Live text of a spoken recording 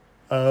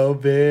Oh,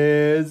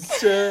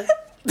 bitch.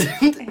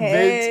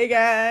 Hey,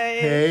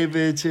 guys. Hey,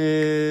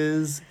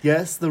 bitches.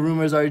 Yes, the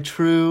rumors are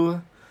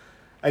true.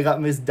 I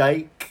got Miss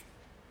Dyke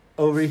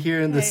over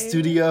here in the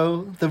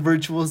studio, the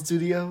virtual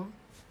studio.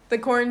 The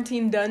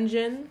quarantine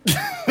dungeon.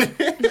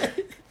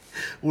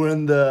 We're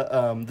in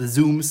the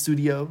Zoom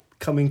studio,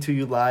 coming to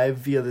you live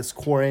via this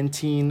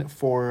quarantine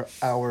for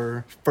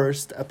our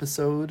first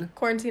episode.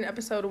 Quarantine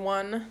episode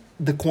 1.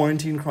 The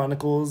Quarantine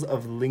Chronicles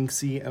of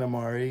Lindsey and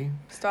Amari.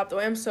 Stop the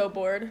way, I'm so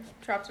bored.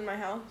 Trapped in my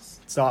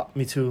house. Stop,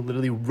 me too.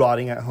 Literally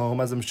rotting at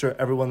home, as I'm sure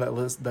everyone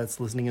that's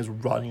listening is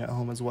rotting at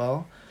home as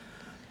well.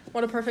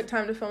 What a perfect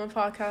time to film a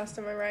podcast,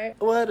 am I right?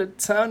 What a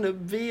time to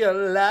be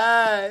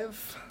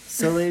alive.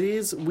 So,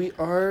 ladies, we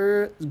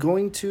are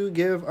going to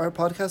give our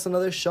podcast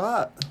another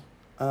shot.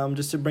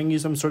 Just to bring you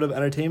some sort of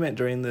entertainment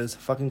during this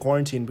fucking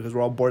quarantine because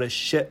we're all bored as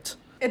shit.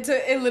 It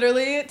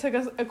literally took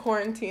us a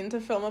quarantine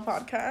to film a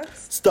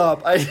podcast.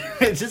 Stop. I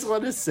just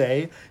want to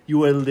say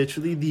you are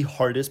literally the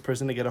hardest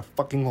person to get a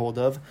fucking hold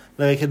of.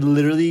 Like, I could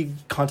literally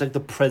contact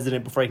the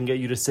president before I can get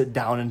you to sit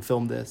down and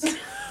film this.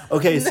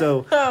 Okay,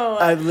 so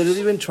I've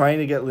literally been trying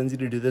to get Lindsey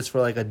to do this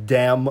for like a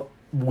damn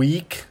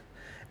week.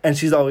 And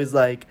she's always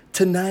like,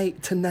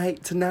 tonight. And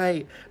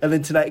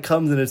then tonight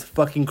comes and it's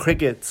fucking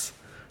crickets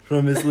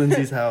from Miss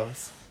Lindsey's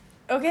house.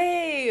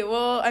 Okay,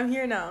 well, I'm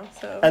here now,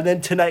 so. And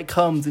then tonight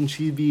comes and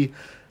she'd be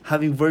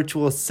having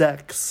virtual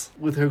sex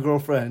with her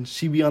girlfriend.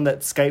 She'd be on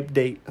that Skype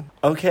date.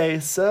 Okay,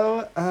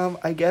 so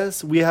I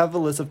guess we have a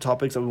list of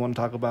topics that we want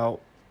to talk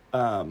about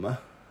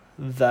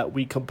that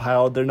we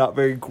compiled. They're not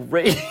very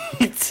great.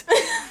 It's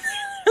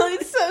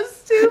so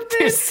stupid.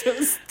 They're so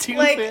stupid.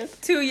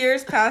 Like, 2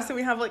 years passed and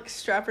we have, like,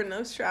 strap or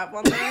no strap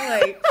on there,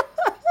 like...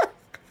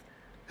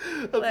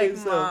 Okay,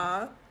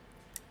 ma.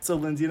 So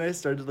Lindsey and I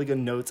started like a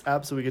notes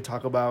app so we could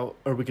talk about,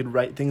 or we could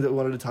write things that we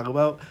wanted to talk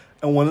about.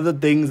 And one of the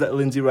things that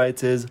Lindsey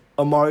writes is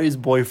Amari's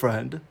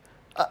boyfriend.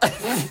 I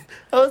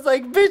was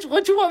like, bitch,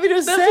 what you want me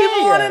to say? The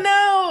people want to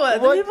know. I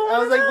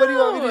was like, what do you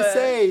want me to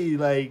say?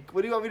 Like,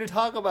 what do you want me to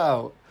talk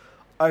about?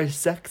 Our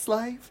sex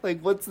life? Like,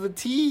 what's the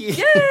tea?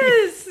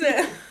 Yes.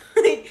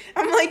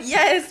 I'm like,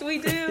 yes, we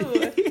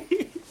do.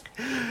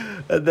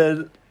 And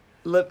then...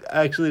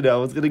 Actually, no, I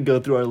was going to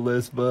go through our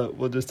list, but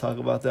we'll just talk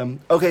about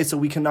them. Okay, so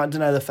we cannot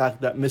deny the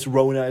fact that Miss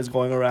Rona is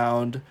going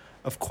around.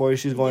 Of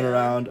course she's going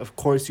around. Of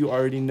course you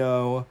already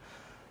know.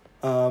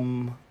 I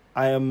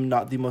am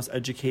not the most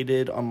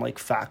educated on, like,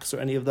 facts or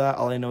any of that.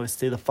 All I know is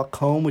stay the fuck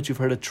home, which you've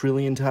heard 1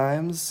 trillion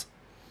times.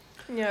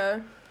 Yeah.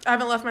 I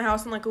haven't left my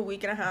house in, like, a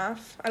week and a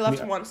half. I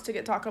left once to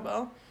get Taco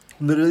Bell.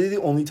 Literally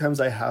the only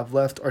times I have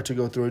left are to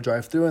go through a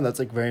drive-thru, and that's,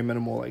 like, very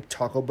minimal, like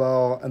Taco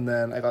Bell, and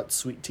then I got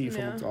sweet tea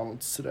from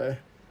McDonald's today.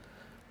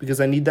 Because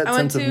I need that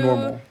sense of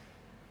normal.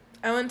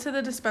 I went to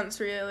the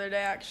dispensary the other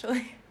day,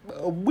 actually.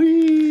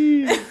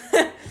 Wee!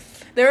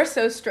 They were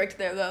so strict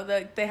there, though.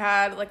 Like, they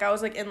had, like, I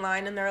was, like, in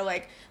line, and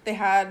they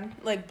had,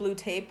 like, blue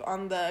tape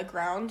on the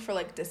ground for,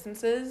 like,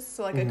 distances.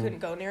 So, like, I couldn't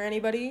go near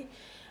anybody.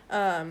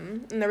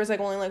 And there was, like,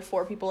 only, like,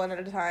 4 people in at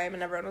a time,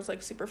 and everyone was,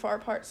 like, super far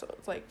apart. So it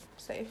was, like,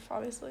 safe,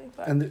 obviously.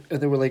 But. And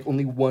there were, like,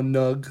 only one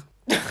nug.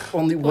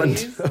 only one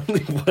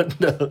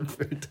nug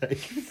per day.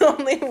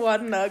 Only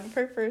one nug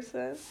per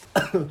person.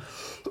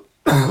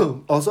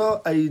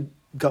 Also, I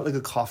got like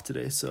a cough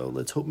today, so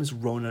let's hope Miss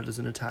Rona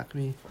doesn't attack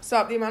me.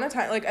 Stop, the amount of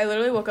time, like, I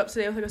literally woke up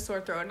today with like a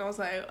sore throat and I was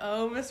like,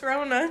 oh, Miss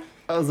Rona.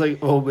 I was like,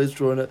 oh, Miss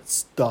Rona,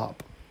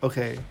 stop.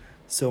 Okay,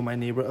 so my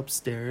neighbor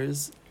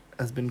upstairs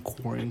has been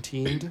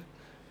quarantined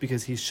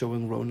because he's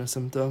showing Rona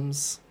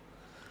symptoms.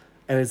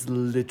 And it's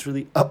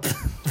literally up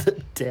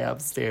the damn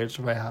stairs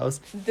from my house.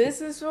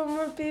 This is from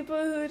the people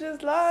who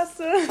just lost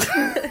them.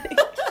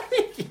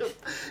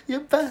 your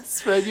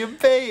best friend, your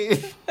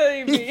babe.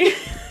 Baby.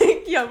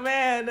 Your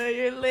man or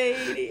your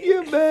lady.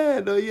 Your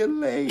man or your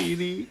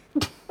lady.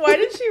 Why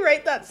did she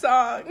write that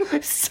song?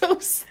 So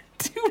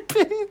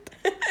stupid.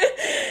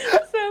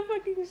 So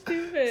fucking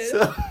stupid.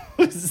 So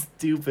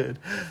stupid.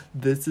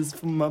 This is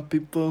for my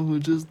people who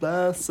just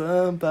lost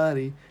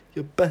somebody.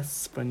 Your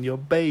best friend, your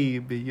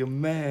baby, your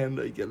man,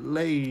 or your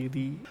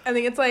lady. I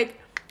think it's like,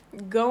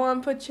 go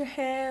on, put your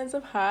hands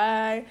up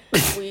high.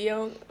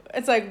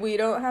 It's like, we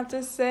don't have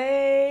to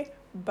say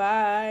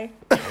bye.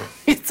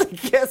 It's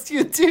like, yes,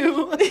 you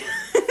do.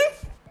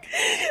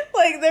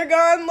 Like, they're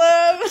gone,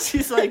 love.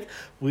 She's like,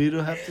 we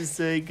don't have to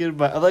say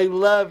goodbye. I'm like,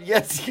 love,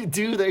 yes, you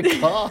do. They're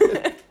gone.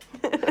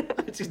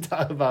 What you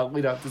talking about?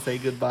 We don't have to say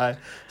goodbye.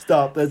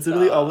 Stop. That's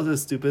literally always so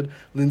stupid.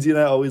 Lindsey and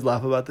I always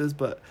laugh about this,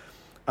 but...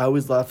 I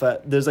always laugh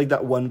at, there's like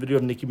that one video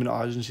of Nicki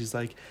Minaj and she's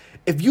like,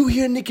 if you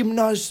hear Nicki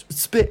Minaj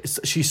spit,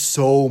 she's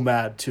so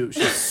mad too.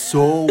 She's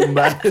so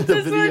mad in the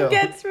this video. This one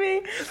gets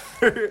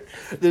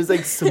me. There's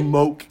like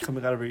smoke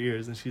coming out of her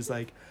ears and she's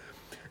like,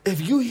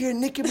 if you hear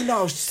Nicki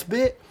Minaj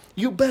spit,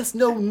 you best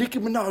know Nicki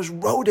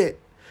Minaj wrote it.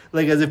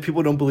 Like, as if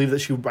people don't believe that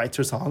she writes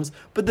her songs.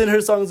 But then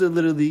her songs are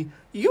literally,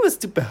 you a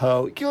stupid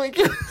hoe. You're like,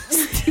 you're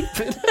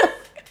stupid.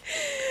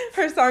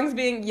 Her songs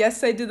being,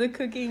 yes, I do the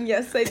cooking,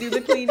 yes, I do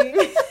the cleaning.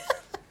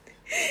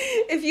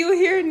 If you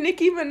hear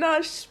Nicki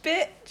Minaj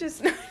spit,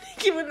 just know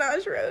Nicki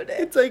Minaj wrote it.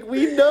 It's like,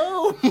 we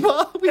know,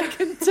 Mom. We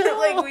can tell.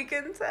 Like, we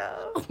can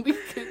tell. We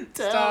can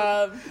tell.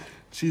 Stop.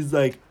 She's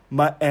like,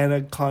 my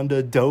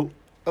anaconda dope.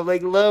 I'm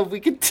like, love, we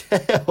can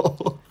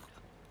tell.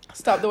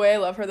 Stop the way I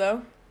love her,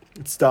 though.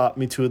 Stop,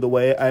 me too, the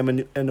way I'm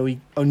an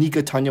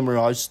Onika Tanya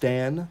Mirage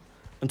stan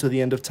until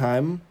the end of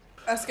time.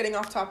 Us getting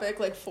off topic,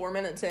 like, 4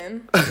 minutes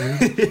in.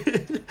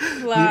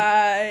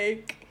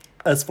 Like...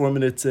 Us 4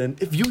 minutes in.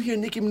 If you hear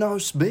Nicki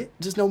Minaj spit,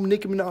 just know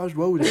Nicki Minaj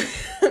wrote it.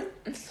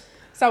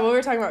 So what we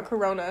were talking about,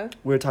 Corona.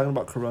 We're talking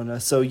about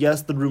Corona. So,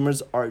 yes, the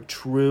rumors are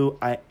true.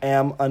 I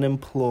am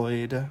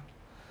unemployed.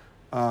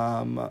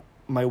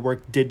 My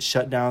work did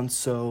shut down,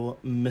 so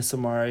Miss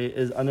Amari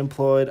is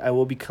unemployed. I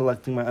will be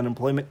collecting my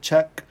unemployment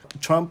check.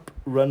 Trump,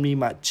 run me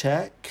my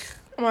check.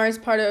 Amari's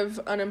part of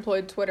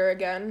unemployed Twitter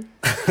again.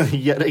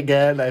 Yet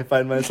again, I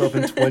find myself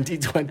in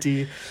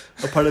 2020,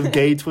 a part of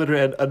gay Twitter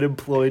and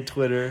unemployed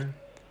Twitter.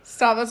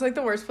 Stop, that's like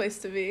the worst place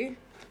to be.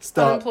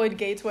 Stop. Unemployed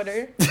gay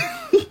Twitter.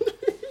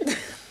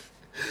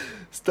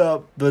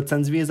 Stop. What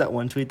sends me is that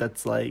one tweet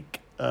that's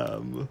like,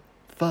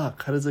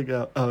 fuck, how does it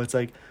go? Oh, it's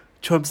like,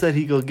 Trump said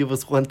he gonna give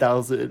us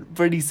 1,000.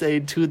 Bernie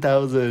saying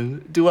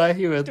 2,000. Do I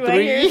hear a 3? Do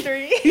I hear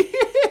 3?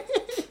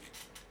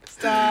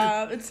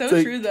 Stop. It's so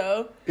true,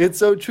 though. It's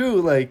so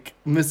true. Like,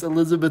 Miss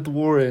Elizabeth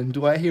Warren.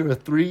 Do I hear a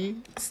 3?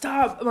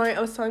 Stop. I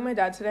was telling my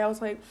dad today, I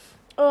was like,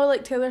 oh,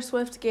 like, Taylor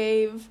Swift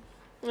gave,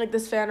 like,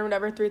 this fan or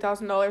whatever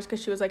 $3,000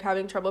 because she was, like,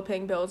 having trouble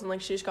paying bills and,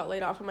 like, she just got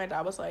laid off. And my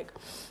dad was like...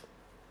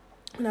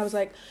 And I was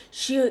like,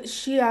 she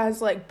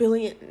has, like,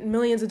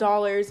 millions of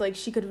dollars. Like,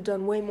 she could have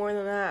done way more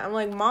than that. I'm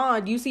like,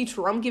 Ma, do you see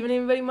Trump giving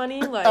anybody money?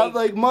 Like, I'm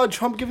like, Ma,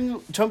 Trump giving,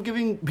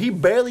 he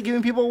barely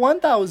giving people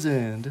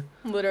 1,000.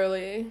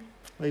 Literally.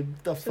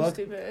 Like, the so fuck?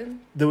 Stupid.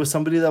 There was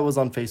somebody that was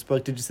on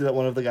Facebook. Did you see that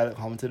one of the guy that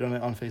commented on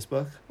it on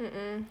Facebook?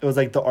 Mm-mm. It was,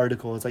 like, the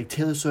article. It's, like,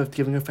 Taylor Swift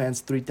giving her fans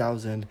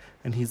 3,000.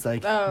 And he's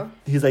like, oh.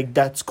 He's like,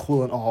 that's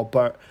cool and all,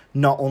 but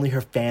not only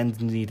her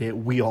fans need it,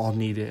 we all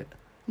need it.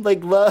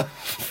 Like,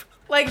 love...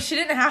 Like, she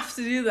didn't have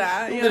to do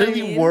that. You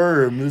literally know what I mean?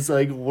 worms.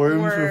 Like,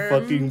 worms for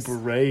fucking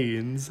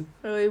brains.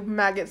 Really,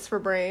 maggots for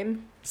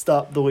brain.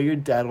 Stop. The way your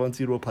dad wants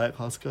you to apply at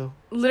Costco.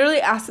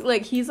 Literally,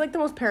 like, he's, like, the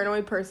most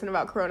paranoid person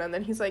about Corona. And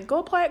then he's like, go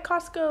apply at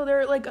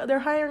Costco. They're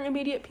hiring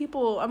immediate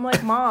people. I'm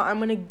like, Ma, I'm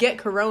gonna get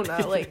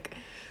Corona. Like,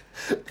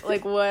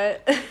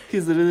 what?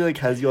 He's literally, like,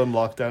 has you on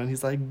lockdown. And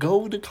he's like,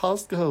 go to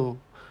Costco.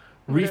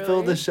 Refill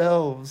Literally. the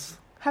shelves.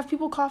 Have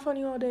people cough on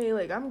you all day.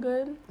 Like, I'm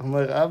good. I'm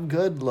like, I'm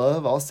good,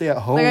 love. I'll stay at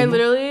home.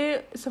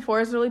 Like,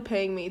 Sephora's literally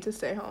paying me to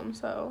stay home,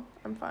 so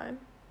I'm fine.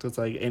 So it's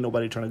like, ain't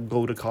nobody trying to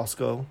go to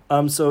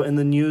Costco. So in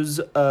the news,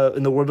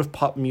 in the world of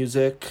pop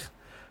music,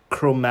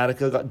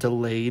 Chromatica got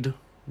delayed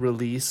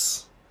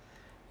release.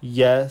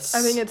 Yes.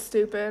 I think it's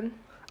stupid.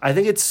 I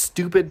think it's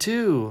stupid,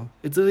 too.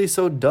 It's literally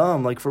so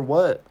dumb. Like, for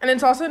what? And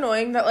it's also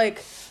annoying that,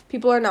 like,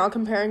 people are now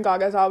comparing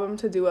Gaga's album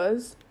to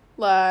Dua's.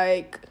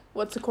 Like...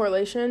 What's the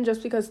correlation?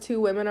 Just because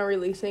 2 women are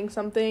releasing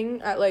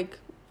something at, like,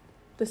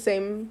 the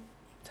same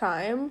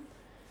time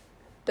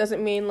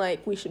doesn't mean,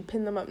 like, we should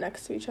pin them up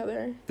next to each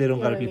other. They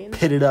don't gotta be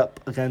pitted up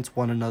against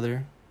one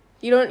another.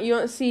 You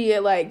don't see,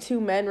 like,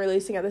 2 men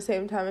releasing at the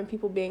same time and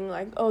people being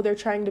like, oh, they're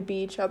trying to be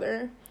each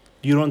other.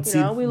 You don't see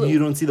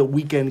The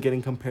Weeknd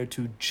getting compared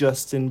to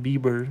Justin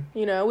Bieber.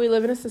 You know, we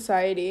live in a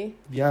society.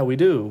 Yeah, we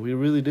do. We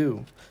really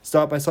do.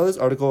 Stop. I saw this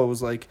article. It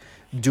was like,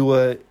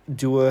 Dua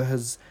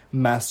has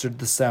mastered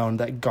the sound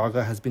that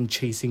Gaga has been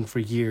chasing for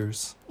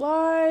years.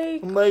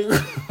 Like, I'm like,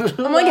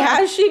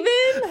 has she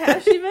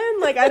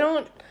been? Like, I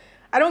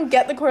don't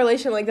get the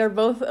correlation. Like, they're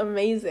both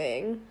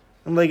amazing.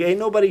 I'm like, ain't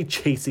nobody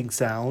chasing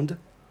sound.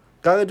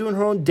 Gaga doing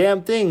her own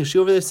damn thing. She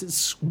over there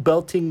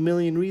belting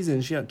Million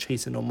Reasons. She not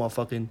chasing no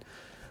motherfucking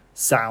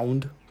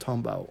sound.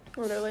 Talking about.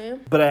 Literally.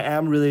 But I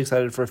am really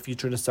excited for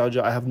Future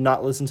Nostalgia. I have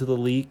not listened to the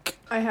leak.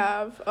 I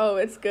have. Oh,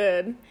 it's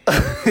good.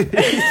 It's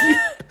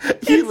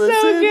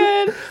so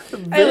good.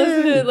 Bitch. I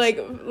listened to it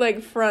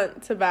like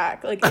front to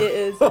back. Like, it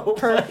is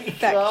perfection.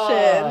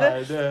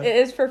 It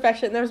is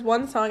perfection. There's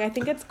one song, I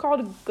think it's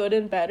called Good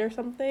in Bed or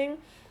something.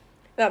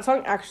 That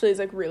song actually is,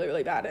 like, really,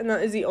 really bad. And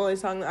that is the only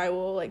song that I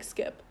will, like,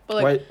 skip.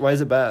 But, like, why is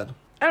it bad?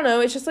 I don't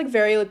know. It's just, like,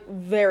 very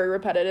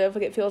repetitive.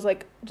 Like, it feels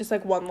like just,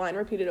 like, one line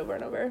repeated over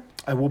and over.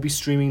 I will be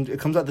streaming. It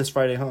comes out this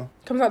Friday, huh?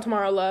 Comes out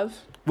tomorrow, love.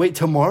 Wait,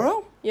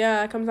 tomorrow?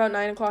 Yeah, it comes out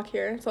 9 o'clock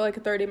here. So,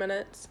 like, 30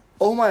 minutes.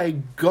 Oh my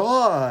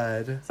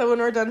god. So when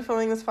we're done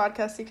filming this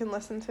podcast, you can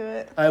listen to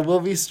it. I will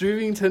be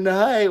streaming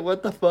tonight.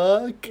 What the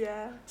fuck?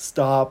 Yeah.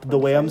 Stop. The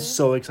way I'm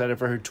so excited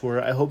for her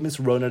tour. I hope Miss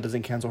Rona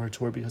doesn't cancel her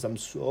tour because I'm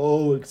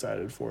so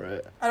excited for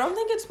it. I don't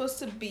think she's supposed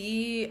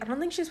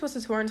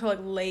to tour until, like,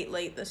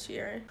 late this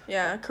year.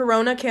 Yeah.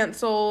 Corona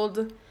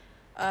canceled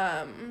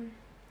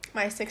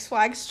my Six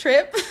Flags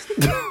trip.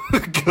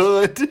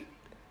 Good.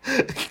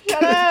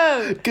 Shut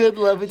up. Good,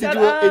 love. It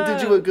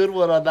did you a good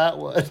one on that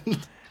one.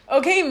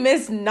 Okay,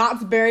 Miss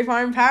Knott's Berry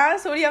Farm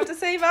Pass. What do you have to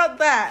say about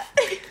that?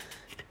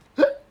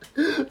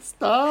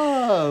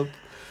 Stop.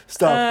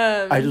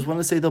 I just want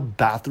to say the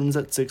bathrooms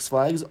at Six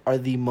Flags are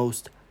the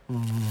most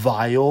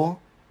vile,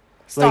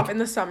 Stop, in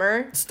the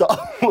summer.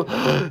 Stop.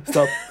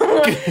 Stop.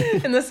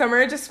 In the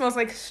summer, it just smells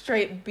like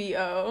straight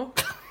BO.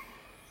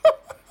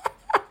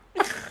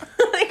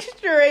 Like,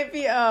 straight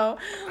BO.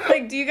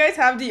 Like, do you guys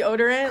have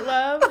deodorant,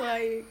 love?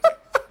 Like,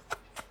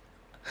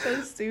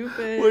 so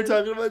stupid. We're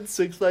talking about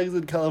Six Flags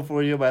in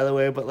California, by the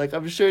way, but, like,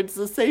 I'm sure it's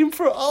the same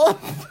for all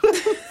of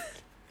them.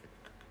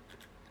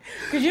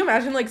 Could you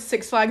imagine, like,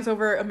 Six Flags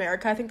over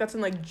America? I think that's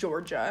in, like,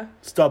 Georgia.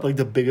 Stop, like,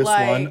 the biggest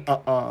one?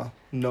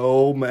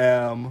 No,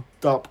 ma'am.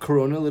 Stop.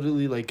 Corona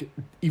literally, like,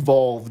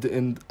 evolved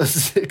in a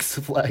Six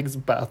Flags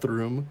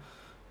bathroom.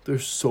 They're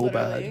so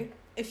literally bad.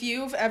 If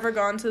you've ever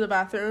gone to the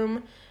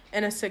bathroom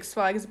in a Six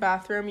Flags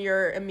bathroom,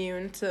 you're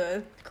immune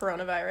to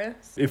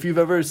coronavirus. If you've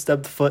ever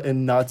stepped foot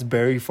in Knott's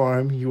Berry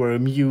Farm, you are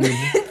immune.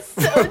 It's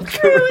so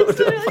true. It's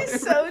literally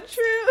so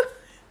true.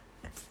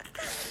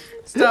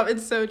 Stop.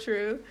 It's so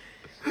true.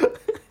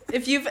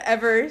 If you've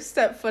ever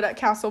stepped foot at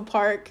Castle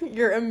Park,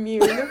 you're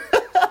immune.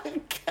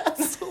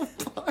 Castle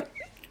Park.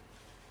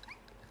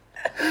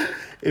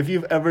 If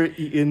you've ever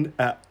eaten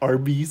at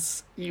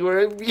Arby's, you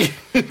are immune.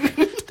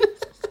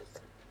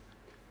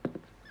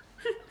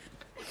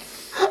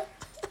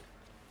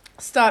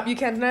 Stop. You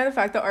can't deny the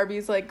fact that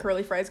Arby's, like,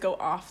 curly fries go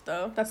off,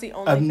 though. That's the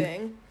only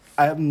thing.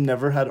 I have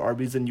never had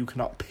Arby's, and you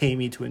cannot pay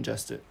me to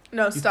ingest it.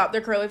 No, stop.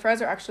 Their curly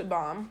fries are actually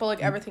bomb. But,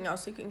 like, everything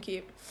else you can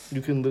keep.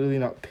 You can literally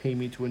not pay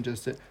me to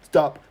ingest it.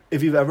 Stop.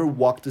 If you've ever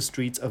walked the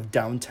streets of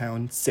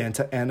downtown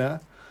Santa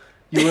Ana,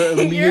 you are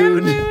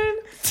immune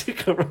to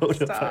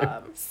coronavirus.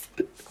 Stop.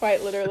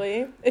 Quite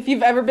literally. If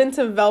you've ever been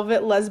to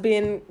Velvet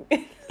Lesbian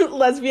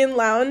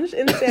Lounge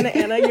in Santa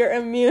Ana, you're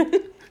immune.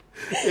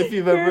 If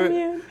you've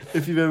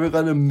ever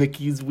gone to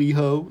Mickey's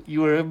WeHo,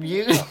 you are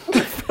immune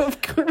from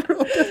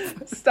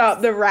coronavirus.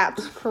 Stop. The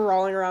rats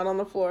crawling around on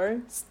the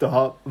floor.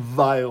 Stop.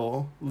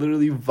 Vile.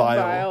 Literally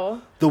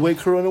vile. The way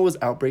corona was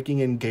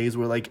outbreaking and gays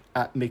were, like,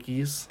 at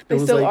Mickey's. They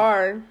still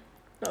are.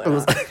 No,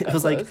 it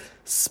was like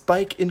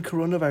spike in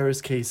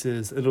coronavirus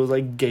cases. And it was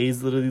like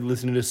gays literally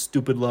listening to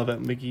Stupid Love at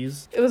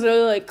Mickey's. It was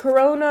really like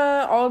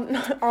Corona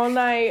all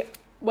night.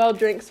 Well,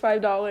 drinks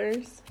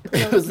 $5.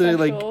 It was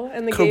literally like,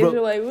 and the gays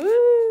were like,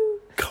 woo.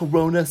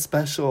 Corona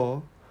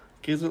special.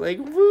 Gays were like,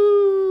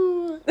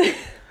 woo.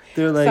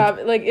 They're like, stop.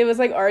 Like, it was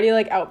like already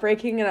like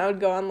outbreaking, and I would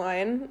go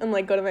online and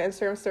like go to my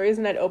Instagram stories,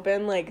 and I'd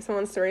open like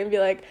someone's story and be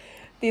like,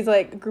 these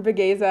like group of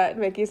gays at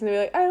Mickey's, and they'd be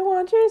like, I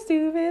want your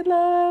stupid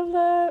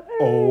love.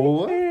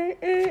 Oh.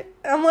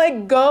 I'm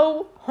like,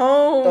 go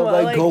home.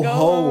 I'm like, go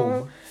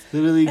home.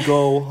 Literally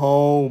go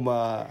home.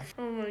 Oh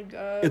my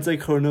god. It's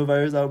like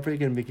coronavirus outbreak,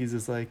 and Mickey's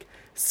is like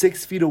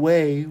 6 feet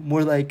away,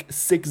 more like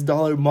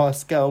 $6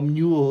 Moscow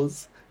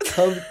mules.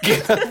 Come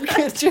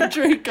get your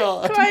drink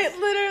on. Quite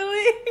literally.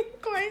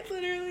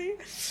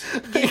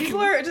 Gay people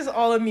are just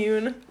all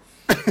immune.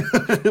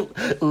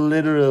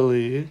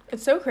 Literally.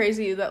 It's so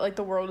crazy that like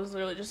the world is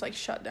literally just like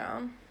shut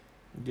down.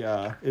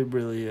 Yeah, it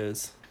really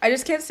is. I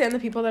just can't stand the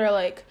people that are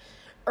like,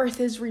 Earth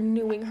is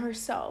renewing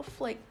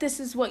herself. Like, this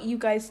is what you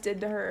guys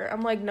did to her.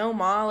 I'm like, no,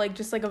 ma. Like,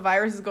 just like a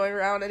virus is going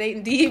around. It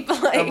ain't deep.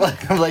 Like,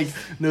 I'm like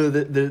no,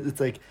 it's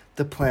like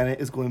the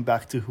planet is going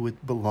back to who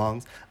it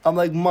belongs. I'm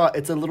like, ma,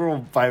 it's a literal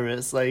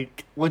virus.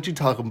 Like, what you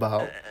talking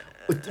about?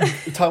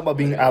 You talking about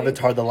being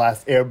Avatar, the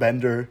last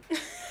Airbender.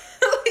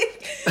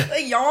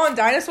 like y'all want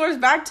dinosaurs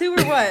back too,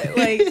 or what?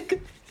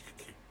 Like,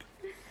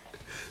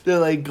 they're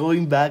like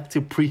going back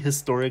to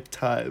prehistoric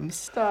times.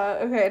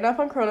 Stop. Okay, enough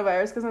on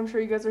coronavirus, because I'm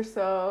sure you guys are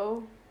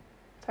so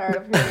tired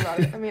of hearing about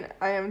it. I mean,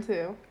 I am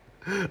too.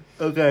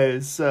 Okay,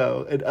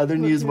 so in other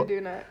news,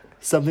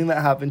 something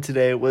that happened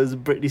today was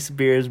Britney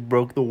Spears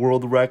broke the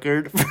world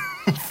record for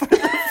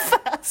the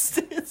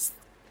fastest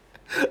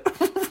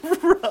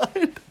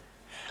run.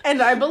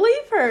 And I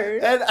believe her.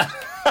 And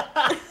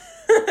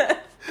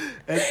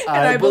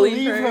I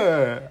believe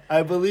her.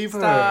 I believe her.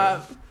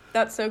 Stop.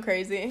 That's so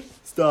crazy.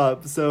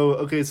 Stop. So,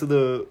 okay, so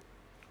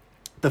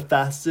the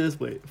fastest...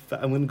 Wait,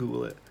 I'm going to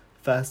Google it.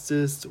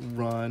 Fastest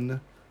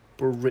run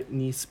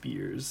Britney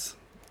Spears.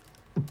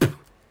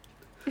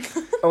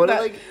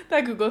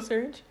 That Google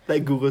search.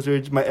 That Google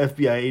search. My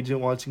FBI agent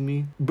watching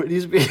me.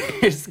 Britney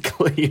Spears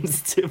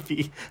claims to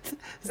be...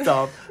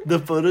 Stop. The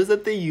photos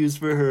that they use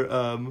for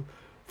her...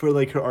 For,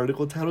 like, her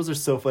article titles are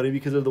so funny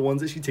because they're the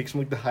ones that she takes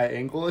from, like, the high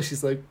angle.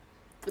 She's like...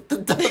 With the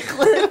duck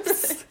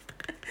lips.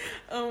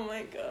 Oh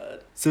my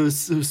god. So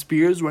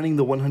Spears running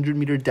the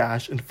 100-meter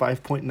dash in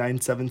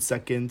 5.97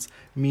 seconds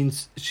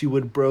means she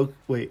would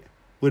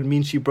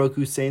mean she broke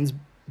Usain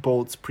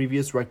Bolt's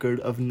previous record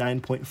of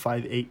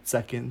 9.58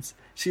 seconds.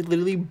 She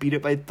literally beat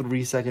it by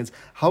 3 seconds.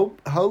 How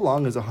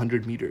long is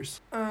 100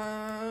 meters?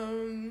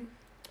 I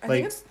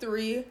think it's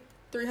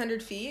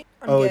 300 feet.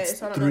 I'm gay,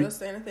 so I don't know this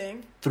thing a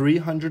thing.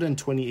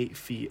 328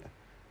 feet.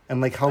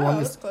 And like how long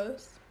is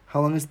close. How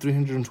long is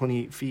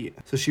 328 feet?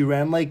 So she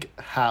ran like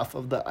half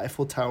of the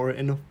Eiffel Tower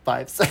in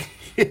 5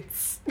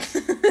 seconds.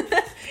 Can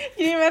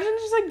you imagine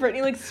just like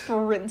Britney like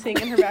sprinting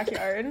in her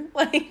backyard?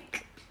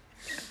 Like,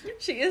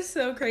 She is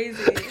so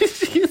crazy.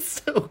 She is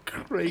so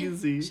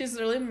crazy. She's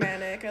really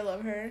manic. I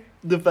love her.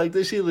 The fact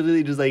that she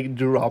literally just like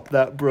dropped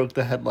that, broke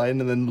the headline,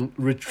 and then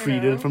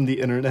retreated from the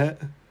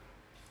internet.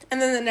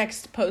 And then the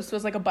next post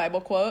was like a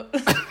Bible quote.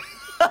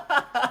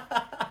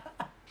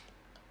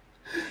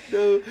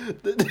 No,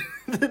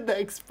 the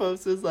next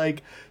post is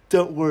like,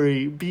 don't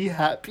worry, be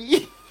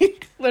happy.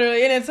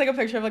 Literally, and it's like a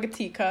picture of like a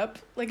teacup.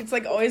 Like it's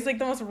like always like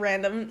the most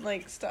random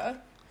like stuff.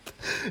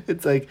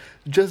 It's like,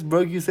 just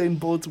broke Usain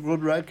Bolt's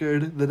world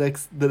record. The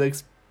next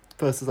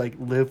post is like,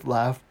 live,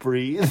 laugh,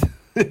 breathe.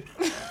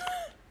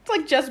 It's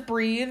like just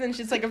breathe, and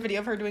she's like a video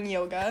of her doing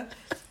yoga.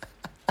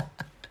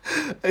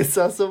 I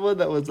saw someone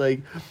that was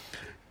like,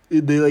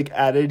 they like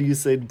added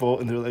Usain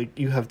Bolt, and they're like,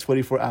 you have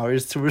 24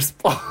 hours to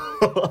respond.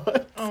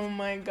 Oh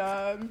my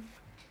god.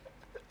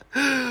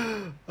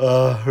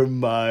 Her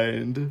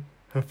mind.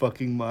 Her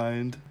fucking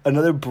mind.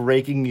 Another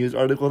breaking news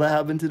article that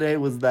happened today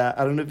was that,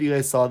 I don't know if you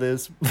guys saw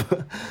this,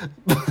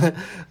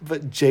 but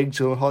Jake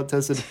Gyllenhaal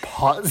tested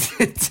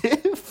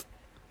positive.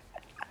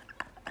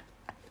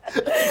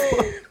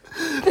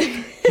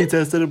 He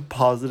tested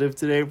positive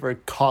today for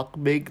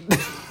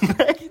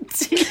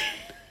cock-big-19.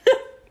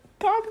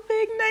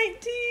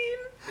 Cock-big-19.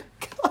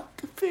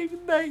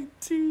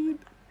 Cock-big-19.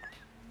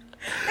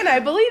 And I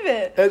believe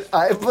it. And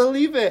I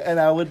believe it, and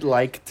I would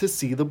like to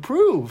see the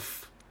proof.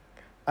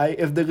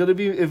 If they're gonna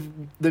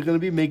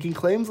be making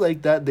claims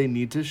like that, they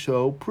need to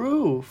show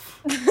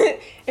proof.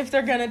 If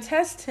they're gonna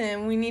test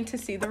him, we need to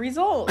see the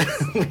results.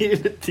 We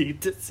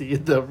need to see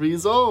the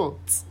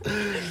results.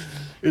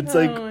 It's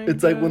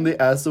God. like when they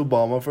asked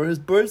Obama for his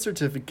birth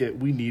certificate.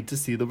 We need to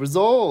see the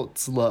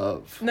results,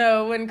 love.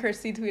 No, when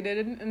Kirsty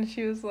tweeted and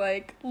she was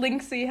like,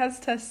 Lindsey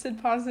has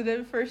tested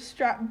positive for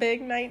strap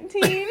big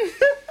 19.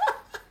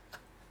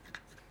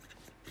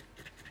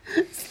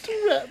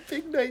 Strap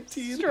big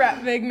 19.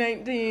 Strap big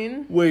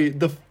 19. Wait,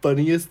 the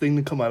funniest thing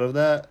to come out of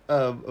that,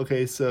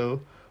 okay,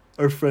 so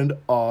our friend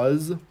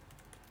Oz,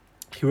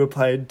 he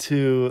replied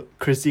to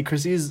Chrissy.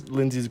 Chrissy's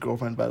Lindsay's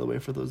girlfriend, by the way,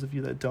 for those of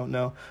you that don't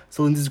know.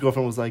 So Lindsay's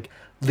girlfriend was like,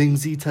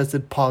 Lindsay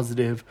tested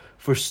positive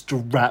for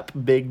strap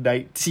big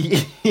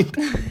 19.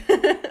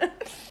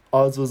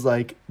 Oz was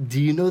like,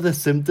 do you know the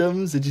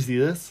symptoms? Did you see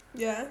this?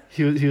 Yeah.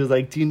 He was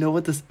like, do you know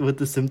what the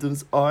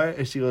symptoms are?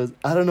 And she goes,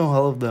 I don't know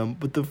all of them,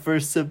 but the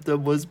first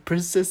symptom was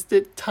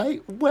persistent,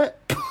 tight,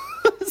 wet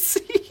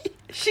pussy.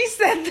 She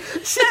said that.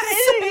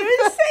 I didn't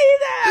even say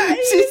that. I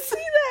didn't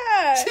see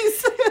that. She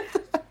said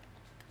that.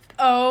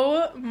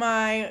 Oh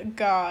my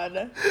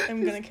god.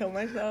 I'm gonna kill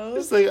myself.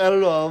 It's like, I don't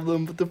know all of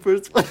them, but the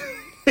first one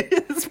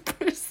is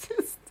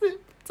persistent,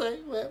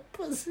 tight, wet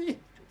pussy.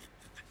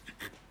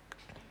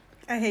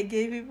 I hate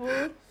gay people.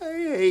 I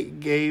hate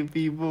gay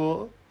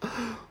people.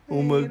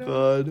 Oh my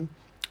god.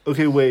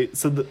 Okay, wait.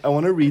 So I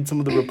want to read some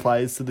of the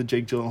replies to the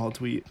Jake Gyllenhaal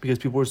tweet because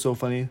people were so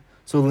funny.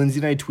 So Lindsay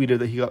and I tweeted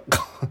that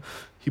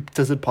he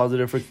tested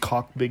positive for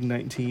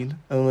cock-big-19.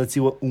 And let's see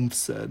what Oomph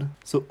said.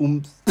 So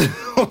Oomph,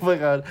 oh my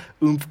god,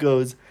 Oomph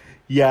goes,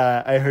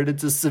 yeah, I heard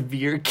it's a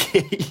severe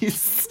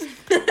case.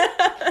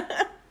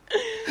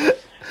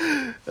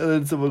 And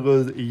then someone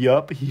goes,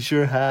 yup, he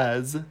sure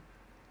has.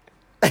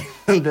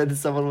 And then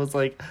someone was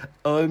like,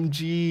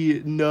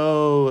 OMG,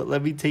 no,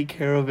 let me take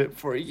care of it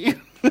for you.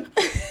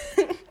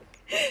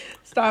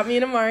 Stop. Me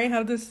and Amari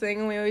have this thing,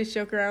 and we always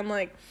joke around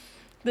like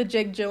the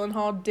Jake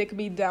Gyllenhaal Dick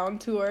Me Down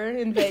tour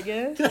in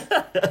Vegas.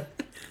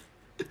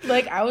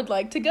 Like, I would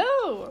like to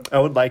go. I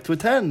would like to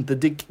attend the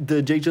Jake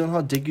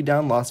Gyllenhaal Dick You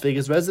Down Las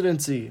Vegas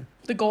residency.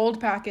 The gold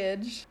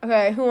package.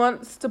 Okay, who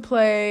wants to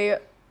play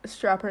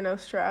strap or no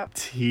strap?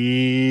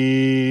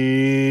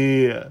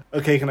 T.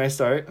 Okay, can I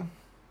start?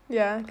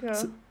 Yeah, go.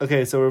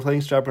 So we're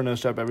playing strap or no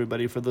strap,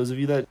 everybody. For those of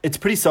you that... It's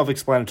pretty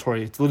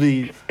self-explanatory. It's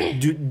literally,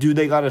 do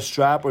they got a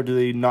strap or do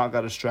they not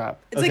got a strap?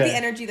 It's like the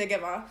energy they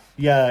give off.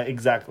 Yeah,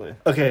 exactly.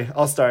 Okay,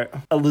 I'll start.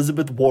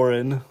 Elizabeth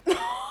Warren.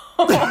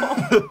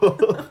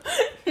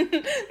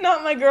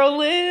 Not my girl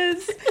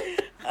Liz.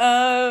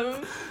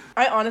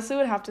 I honestly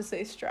would have to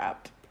say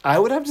strap. I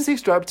would have to say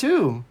strap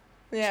too.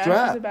 Yeah,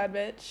 strap. She's a bad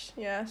bitch.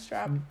 Yeah,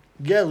 strap.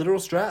 Yeah, literal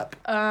strap.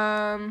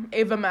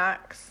 Ava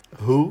Max.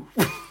 Who?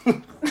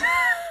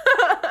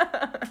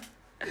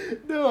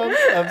 No,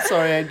 I'm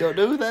sorry, I don't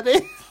know who that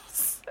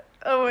is.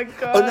 Oh my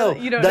god. Oh no,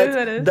 you don't know who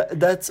that is?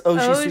 That's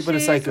She's Sweet But a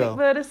Psycho.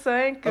 But a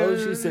Psycho. Oh,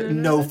 she said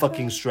no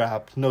fucking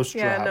strap. No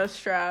strap. Yeah, no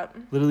strap.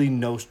 Literally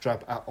no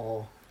strap at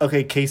all.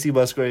 Okay, Casey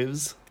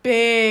Musgraves.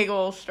 Big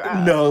old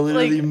strap. No,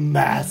 literally like,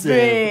 massive.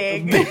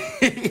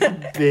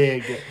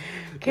 Big.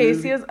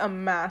 Casey is a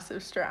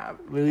massive strap.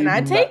 Really and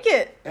I'd take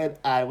it. And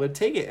I would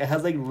take it. It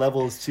has like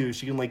levels too.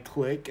 She can like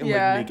click and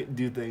like make it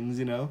do things,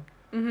 you know?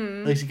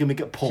 Mm-hmm. Like she can make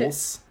it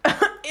pulse.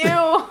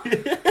 Ew.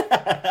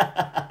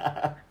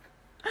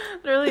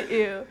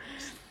 Literally ew.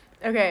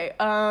 Okay,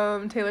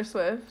 Taylor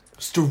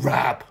Swift.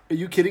 Strap. Are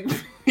you kidding me?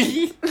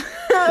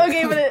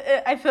 Okay,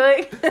 but I feel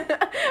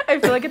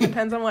like it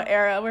depends on what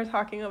era we're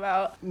talking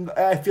about.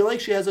 I feel like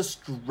she has a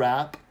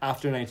strap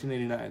after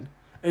 1989.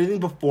 Anything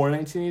before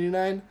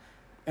 1989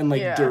 and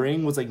like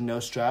during was like no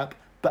strap,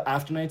 but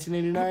after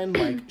 1989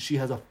 like she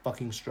has a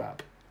fucking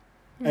strap.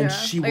 and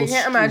she will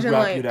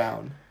strap you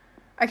down.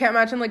 I can't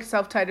imagine, like,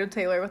 Self-Titled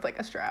Taylor with, like,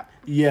 a strap.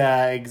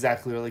 Yeah,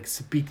 exactly. Or, like,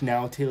 Speak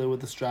Now Taylor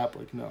with a strap.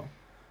 Like, no.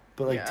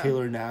 But, like,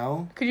 Taylor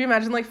Now. Could you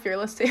imagine, like,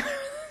 Fearless Taylor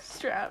with a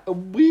strap?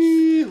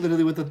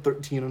 Literally with a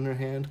 13 on her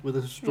hand with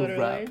a strap.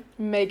 Literally.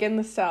 Megan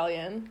Thee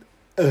Stallion.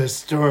 A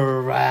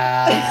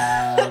strap.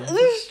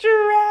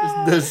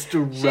 The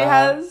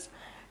strap.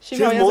 She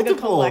probably has, like, a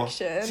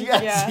collection. She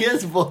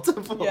has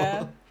multiple.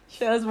 Yeah.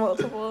 She has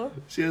multiple.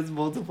 She has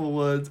multiple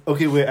ones.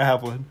 Okay, wait, I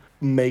have one.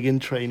 Meghan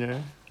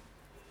Trainor.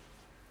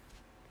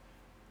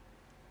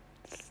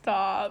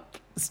 Stop.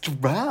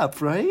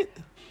 Strap, right?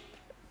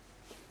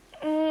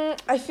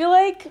 I feel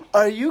like...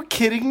 Are you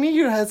kidding me?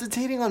 You're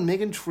hesitating on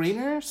Meghan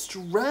Trainor?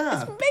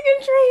 Strap. It's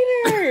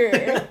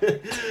Meghan Trainor.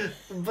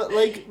 But,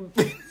 like...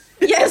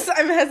 Yes,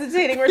 I'm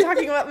hesitating. We're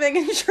talking about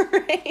Meghan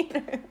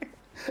Trainor.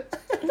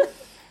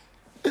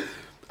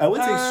 I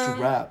would say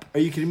strap. Are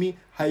you kidding me?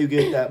 How you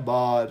get that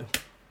bod?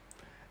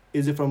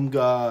 Is it from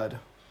God?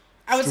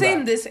 I would say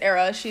in this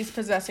era, she's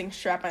possessing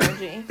strap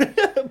energy.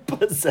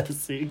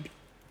 Possessing.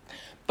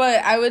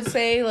 But I would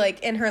say,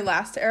 like, in her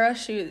last era,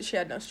 she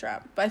had no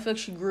strap. But I feel like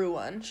she grew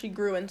one. She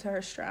grew into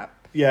her strap.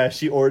 Yeah,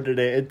 she ordered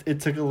it. It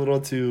took a little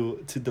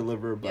to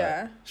deliver,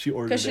 but she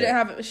ordered it. Because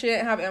she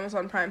didn't have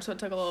Amazon Prime, so it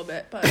took a little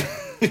bit, but...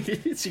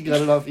 She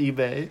got it off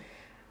eBay.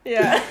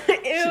 Yeah.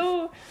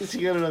 Ew.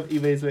 She got it off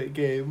eBay's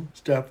game.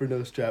 Strap or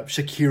no strap?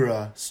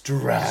 Shakira.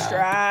 Strap.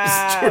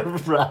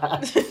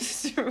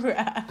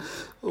 Strap.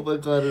 Oh my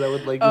god, and I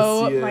would like to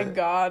see it. Oh my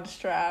god,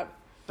 strap.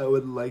 I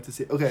would like to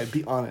see it. Okay,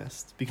 be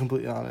honest. Be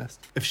completely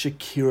honest. If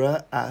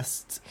Shakira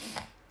asked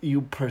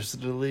you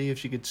personally if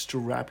she could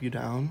strap you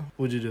down,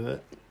 would you do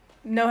it?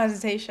 No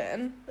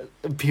hesitation.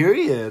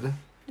 Period.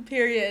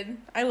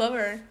 I love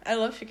her. I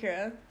love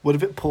Shakira. What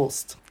if it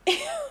pulsed? No.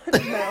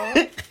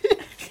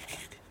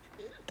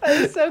 That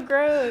is so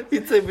gross.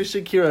 You'd say for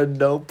Shakira,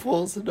 no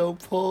pulse, no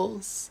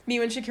pulse. Me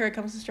when Shakira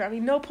comes to strap me,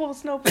 no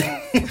pulse, no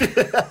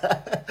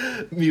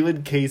pulse. Me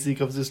when Casey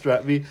comes to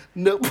strap me,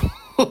 no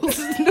pulse,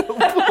 no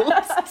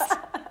pulse.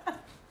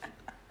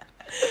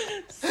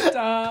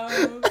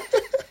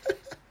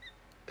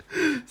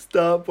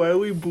 Stop. Why are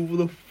we boo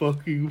the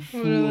fucking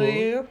fool?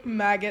 Literally,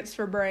 maggots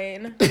for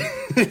brain.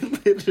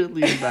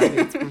 Literally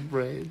maggots for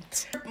brain.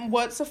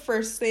 What's the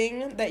first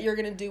thing that you're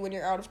going to do when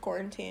you're out of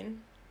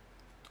quarantine?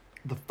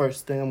 The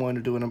first thing I'm going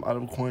to do when I'm out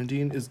of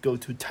quarantine is go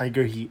to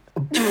Tiger Heat.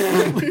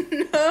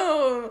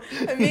 No,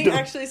 I'm being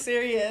actually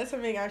serious.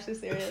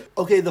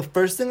 Okay, the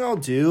first thing I'll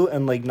do,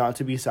 and, like, not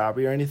to be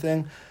sappy or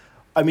anything,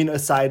 I mean,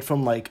 aside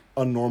from, like,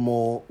 a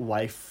normal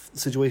life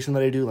situation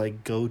that I do,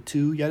 like, go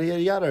to yada,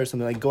 yada, yada, or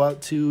something, like, go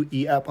out to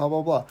eat at blah,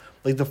 blah, blah.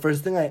 Like, the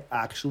first thing I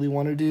actually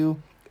want to do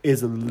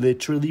is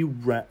literally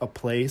rent a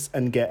place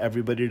and get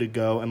everybody to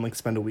go and, like,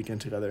 spend a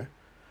weekend together.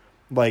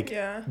 Like,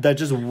 that's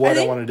just what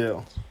I want to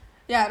do.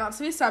 Yeah, not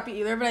to be sappy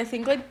either, but I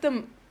think, like,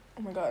 oh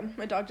my god,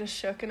 my dog just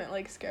shook and it,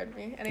 like, scared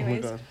me.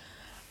 Anyways,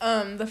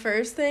 the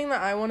first thing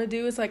that I want to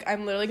do is, like,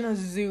 I'm literally gonna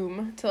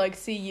Zoom to, like,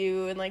 see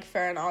you and, like,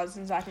 Farrah and Oz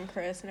and Zach and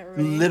Chris and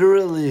everybody.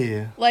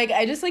 Literally. Like,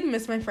 I just, like,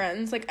 miss my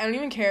friends. Like, I don't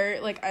even care.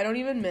 Like, I don't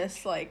even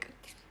miss, like,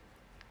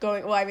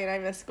 going... Well, I mean, I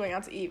miss going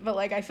out to eat, but,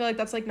 like, I feel like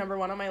that's, like, number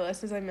one on my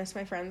list is I miss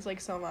my friends,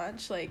 like, so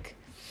much. Like...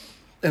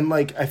 And,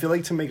 like, I feel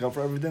like to make up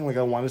for everything, like,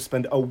 I want to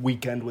spend a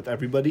weekend with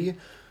everybody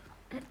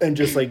and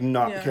just, like,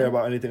 not care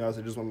about anything else.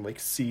 I just want to, like,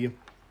 see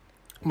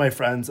my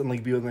friends and,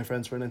 like, be with my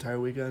friends for an entire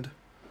weekend.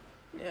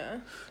 Yeah.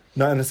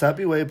 Not in a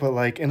sappy way, but,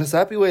 like, in a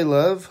sappy way,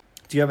 love.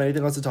 Do you have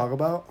anything else to talk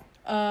about?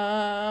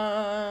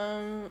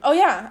 Oh,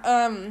 yeah.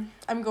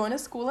 I'm going to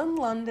school in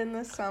London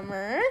this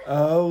summer.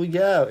 Oh,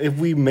 yeah. If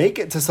we make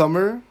it to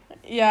summer.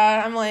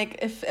 Yeah, I'm, like,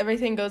 if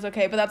everything goes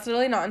okay. But that's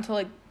really not until,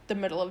 like, the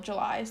middle of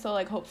July. So,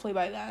 like, hopefully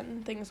by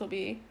then things will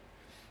be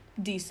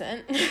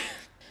decent.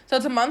 So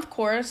it's a month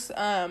course.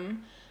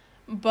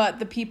 But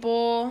the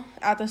people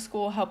at the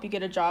school help you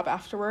get a job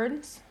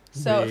afterwards.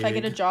 So if I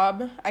get a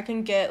job, I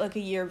can get, like, a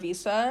year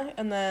visa,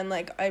 and then,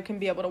 like, I can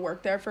be able to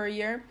work there for a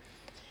year.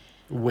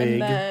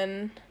 And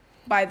then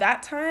by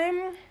that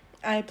time,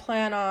 I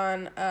plan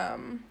on,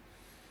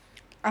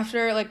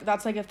 after, like,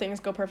 that's, like, if things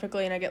go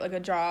perfectly and I get, like, a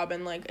job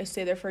and, like, I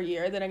stay there for a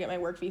year, then I get my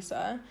work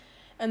visa.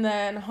 And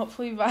then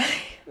hopefully by,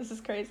 this is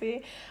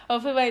crazy,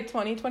 hopefully by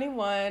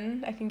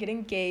 2021, I can get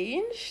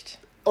engaged.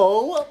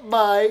 Oh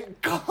my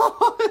god.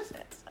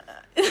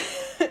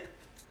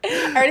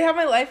 I already have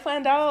my life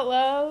planned out,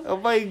 love. Oh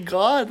my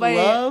god,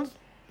 love.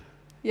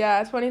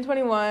 Yeah,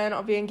 2021,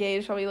 I'll be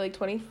engaged. I'll be, like,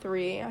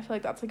 23. I feel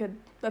like that's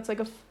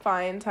like a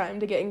fine time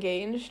to get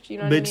engaged. You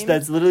know what I mean? Bitch,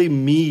 that's literally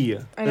me. I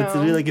know, that's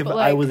literally like if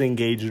I was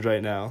engaged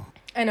right now.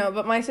 I know,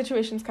 but my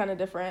situation's kind of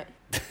different.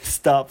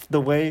 Stop. The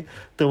way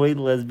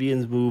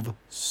lesbians move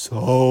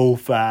so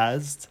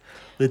fast.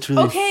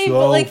 Literally so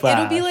but, like,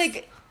 fast.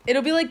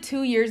 it'll be like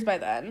 2 years by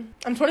then.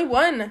 I'm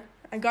 21.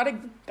 I gotta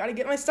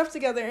get my stuff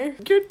together.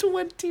 You're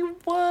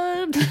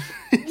 21.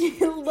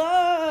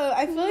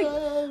 I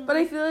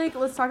feel like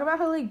let's talk about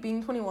how, like,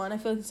 being 21, I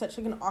feel like it's such,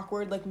 like, an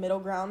awkward, like,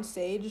 middle ground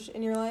stage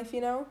in your life,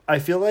 you know? I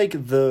feel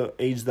like the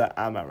age that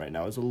I'm at right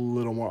now is a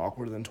little more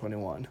awkward than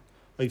 21.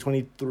 Like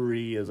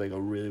 23 is like a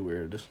really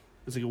weird.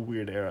 It's like a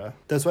weird era.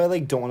 That's why I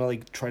like don't want to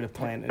like try to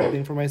plan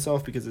anything for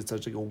myself, because it's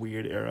such like a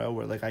weird era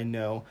where like I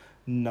know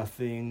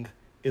nothing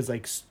is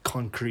like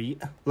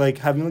concrete. Like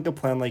having like a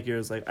plan like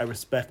yours, like I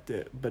respect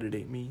it, but it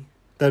ain't me.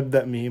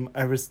 That meme.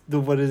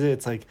 What is it?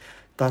 It's like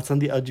thoughts on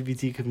the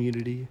LGBT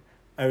community.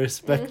 I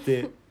respect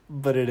it,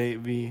 but it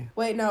ain't me.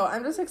 Wait, no,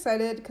 I'm just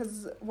excited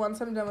because once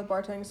I'm done with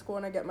bartending school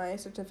and I get my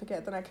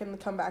certificate, then I can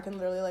come back and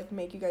literally like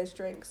make you guys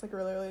drinks, like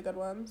really, really good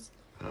ones.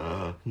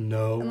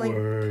 No and like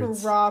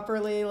words.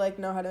 Properly like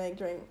know how to make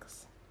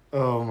drinks.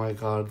 Oh my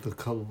god, the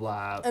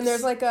collapse. And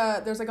there's like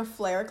a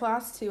flair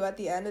class too at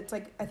the end. It's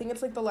like I think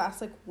it's like the last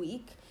like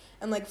week.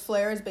 And like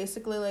flair is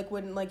basically like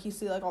when like you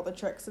see like all the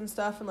tricks and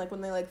stuff, and like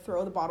when they like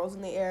throw the bottles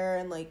in the air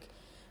and like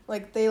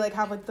they like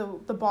have like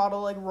the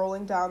bottle like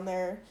rolling down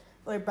their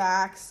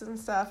backs and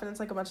stuff, and it's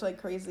like a bunch of like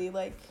crazy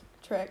like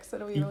tricks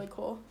that'll be really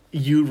cool.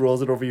 You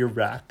rolls it over your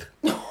rack.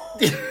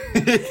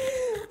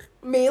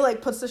 Me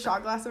like puts the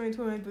shot glass in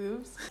between my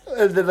boobs.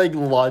 And then like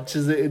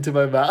launches it into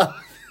my mouth.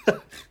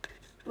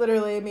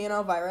 Literally, me and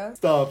Elvira.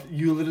 Stop.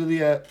 You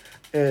literally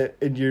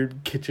in your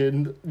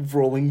kitchen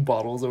rolling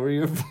bottles over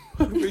your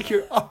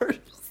arms.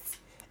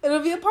 It'll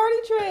be a party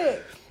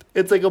trick.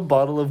 It's like a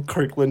bottle of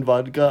Kirkland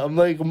vodka. I'm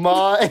like,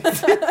 Ma.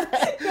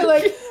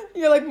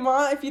 You're like,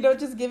 Ma, if you don't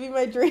just give me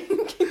my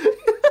drink.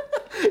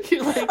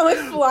 You're like, I'm like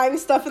flying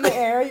stuff in the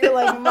air. You're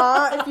like,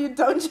 Ma, if you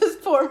don't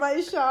just pour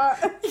my shot.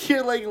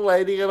 You're like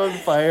lighting it on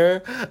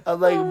fire. I'm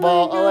like,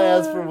 Ma, all I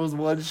asked for was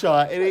one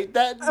shot. It ain't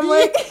that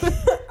deep.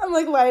 I'm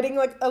like lighting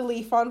like a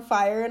leaf on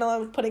fire and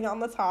I'm putting it on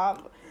the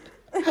top.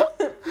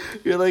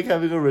 You're like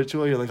having a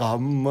ritual. You're like,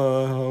 I'm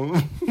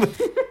like,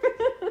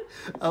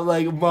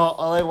 Ma,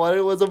 all I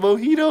wanted was a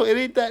mojito. It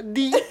ain't that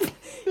deep.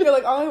 You're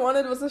like, all I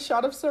wanted was a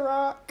shot of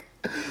Ciroc.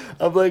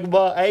 I'm like,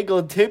 Ma, I ain't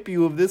gonna tip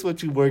you if this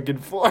what you working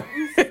for.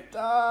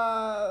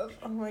 Stop.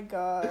 Oh my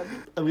god.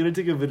 I'm gonna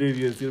take a video of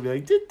you. It's gonna be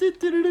like.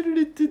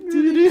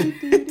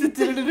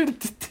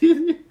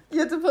 You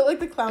have to put like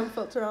the clown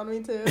filter on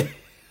me too.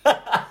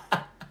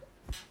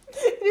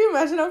 Can you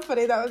imagine how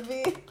funny that would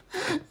be?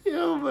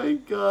 Oh my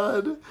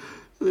god.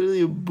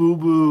 Literally a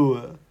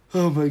boo-boo.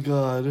 Oh my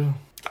god.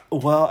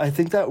 Well, I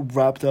think that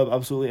wrapped up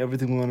absolutely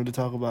everything we wanted to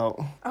talk about.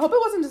 I hope it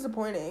wasn't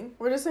disappointing.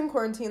 We're just in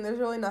quarantine. There's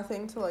really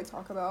nothing to like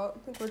talk about.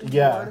 I think we're just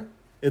bored.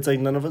 It's like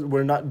none of us,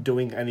 we're not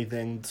doing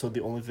anything, so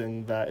the only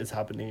thing that is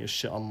happening is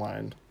shit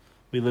online.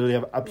 We literally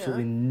have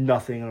absolutely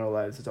nothing in our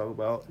lives to talk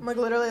about. I'm like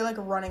literally like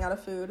running out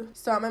of food.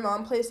 So my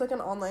mom placed like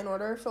an online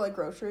order for like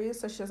groceries,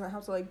 so she doesn't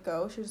have to like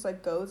go. She just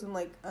like goes and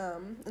like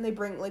and they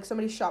bring like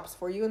somebody shops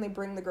for you and they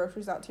bring the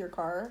groceries out to your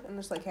car and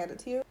just like hand it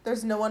to you.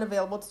 There's no one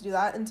available to do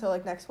that until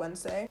like next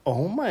Wednesday.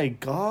 Oh my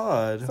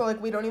god. So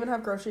like we don't even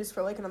have groceries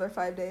for like another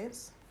 5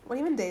 days. What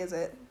even day is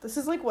it? This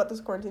is like what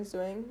this quarantine's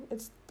doing.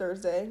 It's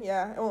Thursday.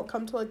 Yeah, it won't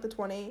come till like the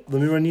 20th.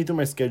 Let me run you through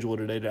my schedule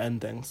today to end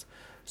things.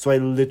 So I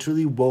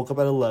literally woke up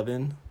at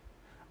 11.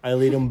 I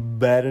laid in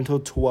bed until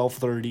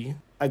 12:30.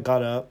 I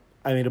got up.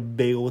 I made a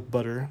bagel with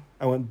butter.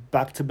 I went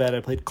back to bed. I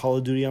played Call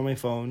of Duty on my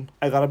phone.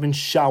 I got up and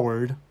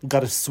showered.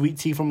 Got a sweet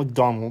tea from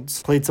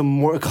McDonald's. Played some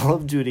more Call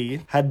of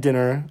Duty. Had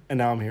dinner. And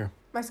now I'm here.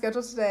 My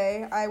schedule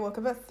today, I woke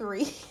up at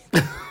 3.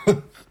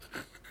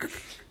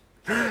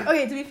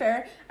 Okay, to be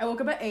fair, I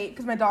woke up at 8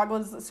 because my dog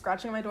was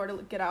scratching at my door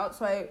to get out.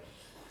 So I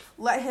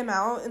let him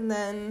out and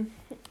then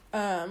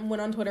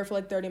went on Twitter for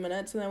like 30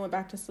 minutes and then went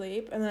back to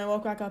sleep. And then I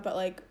woke back up at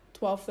like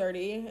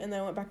 12:30 and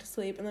then went back to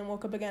sleep and then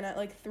woke up again at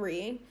like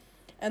 3.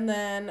 And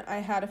then I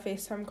had a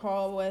FaceTime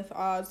call with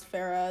Oz,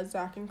 Farah,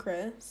 Zach, and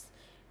Chris.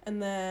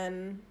 And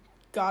then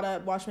got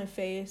up, washed my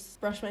face,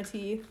 brushed my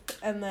teeth,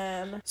 and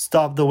then...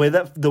 Stop. The way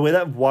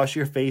that wash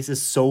your face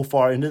is so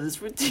far into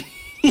this routine.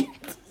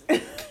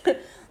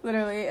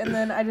 Literally. And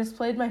then I just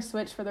played my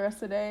Switch for the rest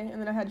of the day.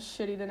 And then I had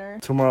shitty dinner.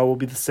 Tomorrow will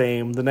be the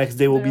same. The next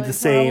day will be the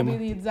same. same. Will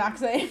be the exact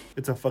same.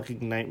 It's a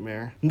fucking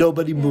nightmare.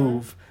 Nobody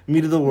move. Me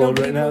to the world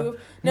right now.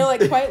 No,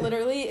 like quite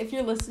literally, if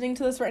you're listening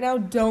to this right now,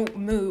 don't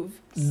move.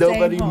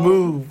 Nobody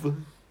move.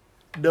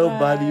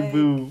 Nobody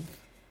move.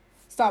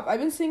 Stop.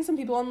 I've been seeing some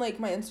people on like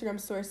my Instagram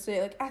stories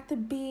today, like at the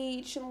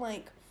beach and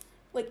like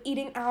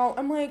eating out.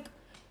 I'm like,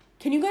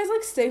 can you guys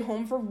like stay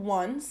home for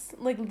once?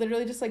 Like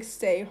literally just like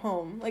stay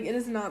home. Like it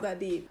is not that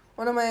deep.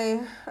 One of my,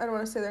 I don't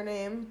want to say their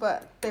name,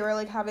 but they were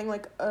like having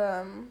like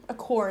a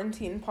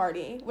quarantine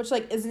party, which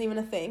like isn't even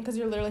a thing because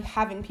you're literally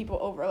having people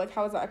over. Like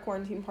how is that a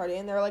quarantine party?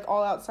 And they're like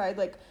all outside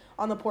like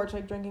on the porch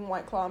like drinking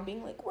White Claw and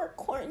being like, we're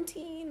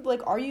quarantined.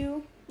 Like are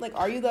you? Like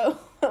are you though?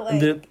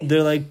 Like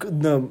they're like,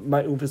 no,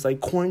 my oof is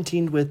like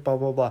quarantined with blah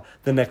blah blah.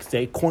 The next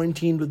day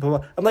quarantined with blah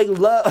blah. I'm like,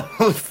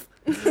 love.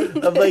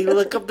 I'm like,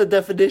 look up the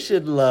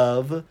definition,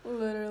 love.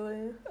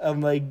 Literally.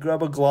 I'm like,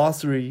 grab a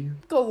glossary.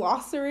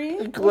 Glossary?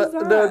 What's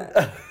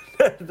that?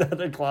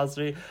 Not a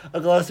glossary.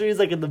 A glossary is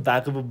like in the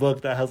back of a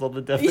book that has all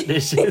the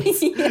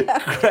definitions.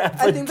 Yeah. Grab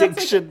a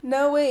diction. Like,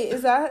 no, wait,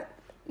 is that...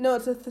 No,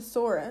 it's a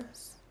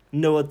thesaurus.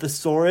 No, a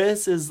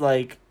thesaurus is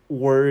like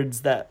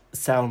words that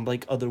sound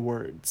like other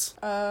words.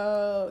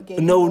 Oh,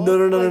 No,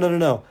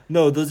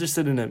 those are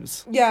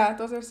synonyms. Yeah,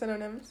 those are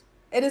synonyms.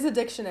 It is a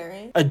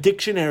dictionary. A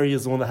dictionary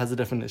is the one that has the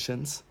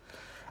definitions.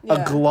 Yeah.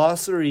 A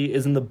glossary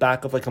is in the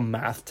back of like a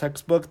math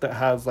textbook that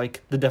has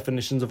like the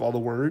definitions of all the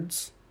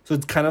words. So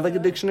it's kind of like a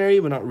dictionary,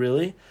 but not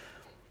really.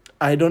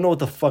 I don't know what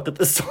the fuck a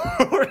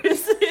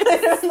thesaurus is. I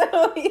don't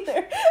know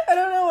either. I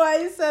don't know why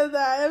you said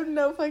that. I have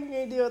no fucking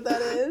idea what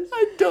that is.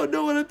 I don't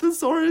know what a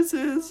thesaurus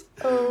is.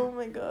 Oh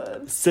my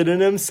god.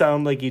 Synonyms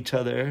sound like each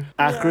other.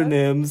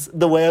 Acronyms.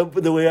 The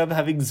way I'm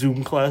having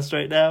Zoom class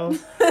right now.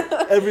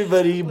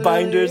 Everybody,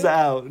 binders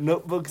out,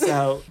 notebooks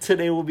out.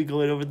 Today we'll be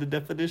going over the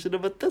definition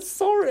of a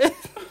thesaurus.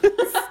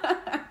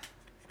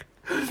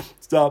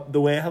 Stop.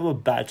 The way I have a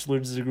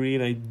bachelor's degree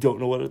and I don't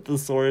know what a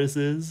thesaurus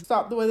is.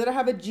 Stop. The way that I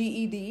have a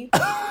GED.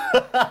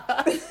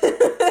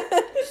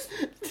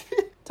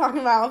 Talking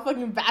about a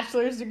fucking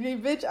bachelor's degree,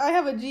 bitch. I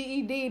have a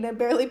GED and I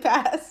barely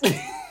passed.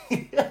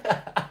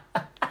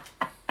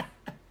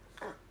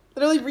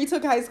 Literally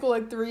retook high school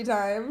like 3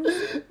 times.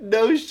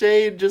 No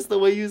shade, just the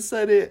way you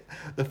said it.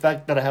 The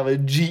fact that I have a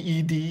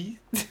GED.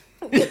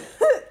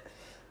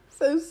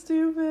 So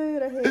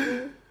stupid. I hate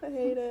you. I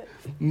hate it.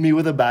 Me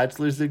with a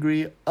bachelor's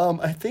degree.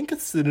 I think a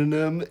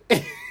synonym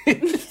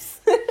is...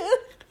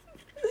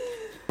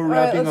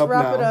 Alright, let's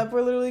wrap it up.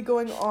 We're literally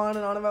going on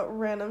and on about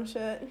random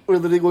shit. We're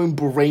literally going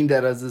brain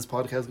dead as this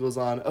podcast goes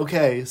on.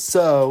 Okay,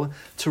 so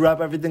to wrap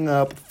everything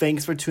up,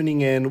 thanks for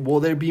tuning in. Will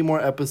there be more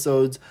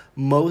episodes?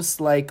 Most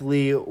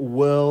likely.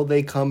 Will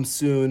they come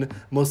soon?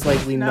 Most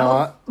likely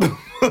not.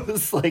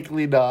 Most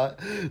likely not.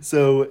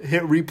 So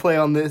hit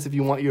replay on this if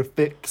you want your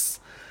fix.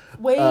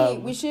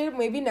 Wait, we should,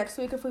 maybe next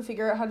week if we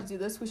figure out how to do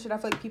this, we should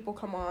have like people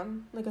come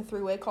on. Like a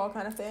 3-way call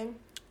kind of thing.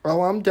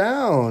 Oh, I'm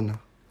down.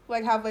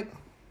 Like have like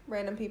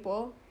random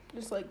people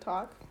just like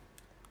talk.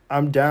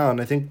 I'm down.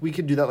 I think we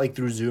could do that like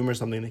through Zoom or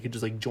something. They could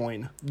just like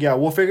join. Yeah,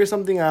 we'll figure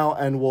something out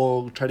and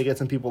we'll try to get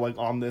some people like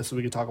on this so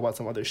we can talk about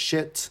some other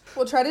shit.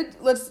 We'll try to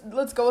let's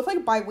go with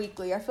like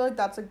bi-weekly. I feel like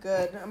that's a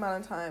good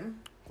amount of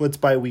time. What's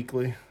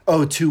bi-weekly?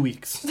 Oh, 2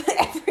 weeks.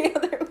 Every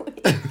other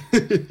week.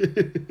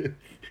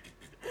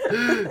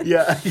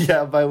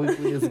 Yeah,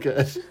 bi-weekly is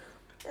good.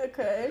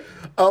 Okay.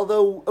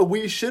 Although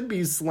we should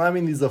be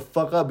slamming these the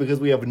fuck up because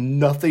we have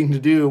nothing to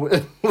do.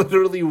 We're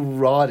literally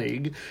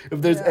rotting.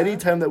 If there's any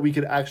time that we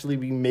could actually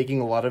be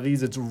making a lot of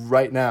these, it's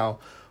right now.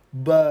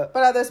 But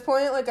at this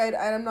point, like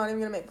I'm not even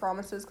gonna make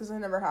promises because they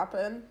never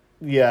happen.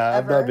 Yeah,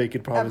 I'm not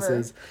making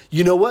promises. Ever.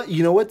 You know what?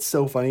 You know what's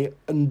so funny?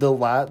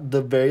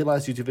 The very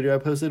last YouTube video I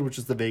posted, which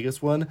is the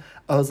Vegas one,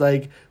 I was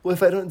like, well,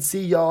 if I don't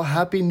see y'all,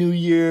 Happy New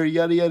Year,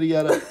 yada, yada,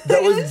 yada.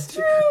 That was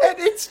true. And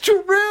it's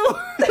true.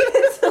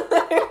 It's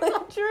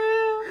literally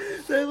true.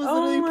 That was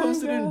literally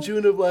posted in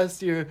June of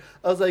last year.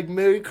 I was like,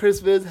 Merry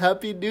Christmas,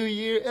 Happy New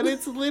Year. And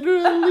it's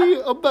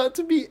literally about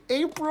to be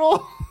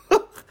April.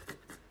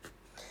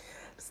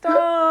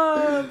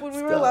 Stop! When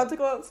we were allowed to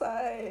go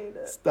outside.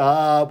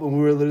 Stop! When we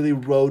were literally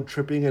road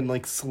tripping and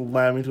like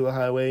slamming to the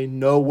highway.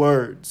 No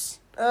words.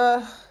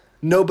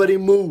 Nobody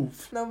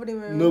move. Nobody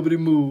move. Nobody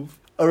move.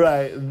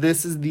 Alright,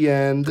 this is the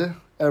end.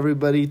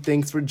 Everybody,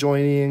 thanks for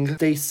joining.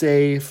 Stay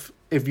safe.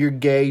 If you're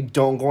gay,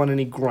 don't go on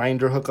any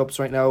Grindr hookups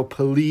right now.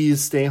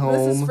 Please stay home.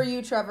 This is for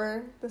you,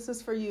 Trevor. This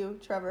is for you,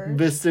 Trevor.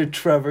 Mr.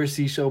 Trevor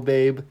Seashell,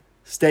 babe.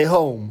 Stay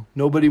home.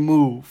 Nobody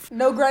move.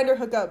 No Grindr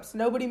hookups.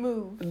 Nobody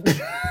move.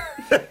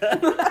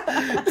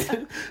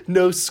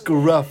 No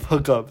scruff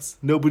hookups.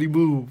 Nobody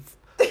move.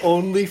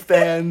 Only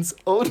fans.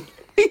 Only.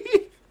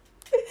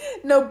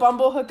 No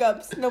Bumble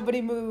hookups.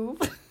 Nobody move.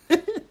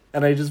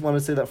 And I just want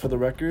to say that for the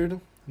record,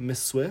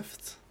 Miss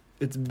Swift,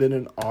 it's been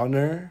an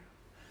honor.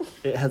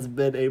 It has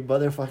been a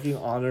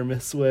motherfucking honor,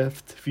 Miss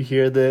Swift. If you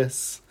hear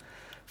this,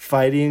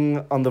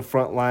 fighting on the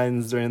front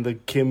lines during the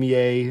Kim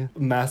Ye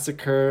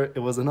massacre, it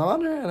was an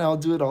honor, and I'll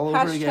do it all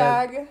over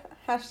again.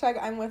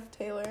 Hashtag I'm with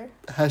Taylor.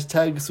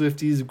 Hashtag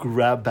Swifties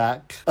grab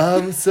back.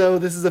 So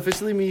this is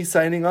officially me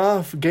signing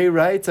off. Gay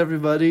rights,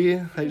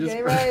 everybody.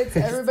 Gay rights.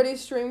 Everybody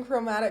stream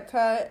Chromatic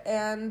Cut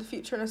and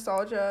Future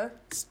Nostalgia.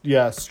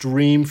 Yeah,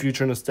 stream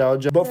Future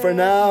Nostalgia. But for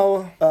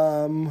now,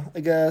 I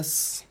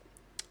guess,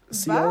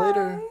 see y'all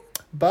later.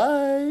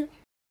 Bye.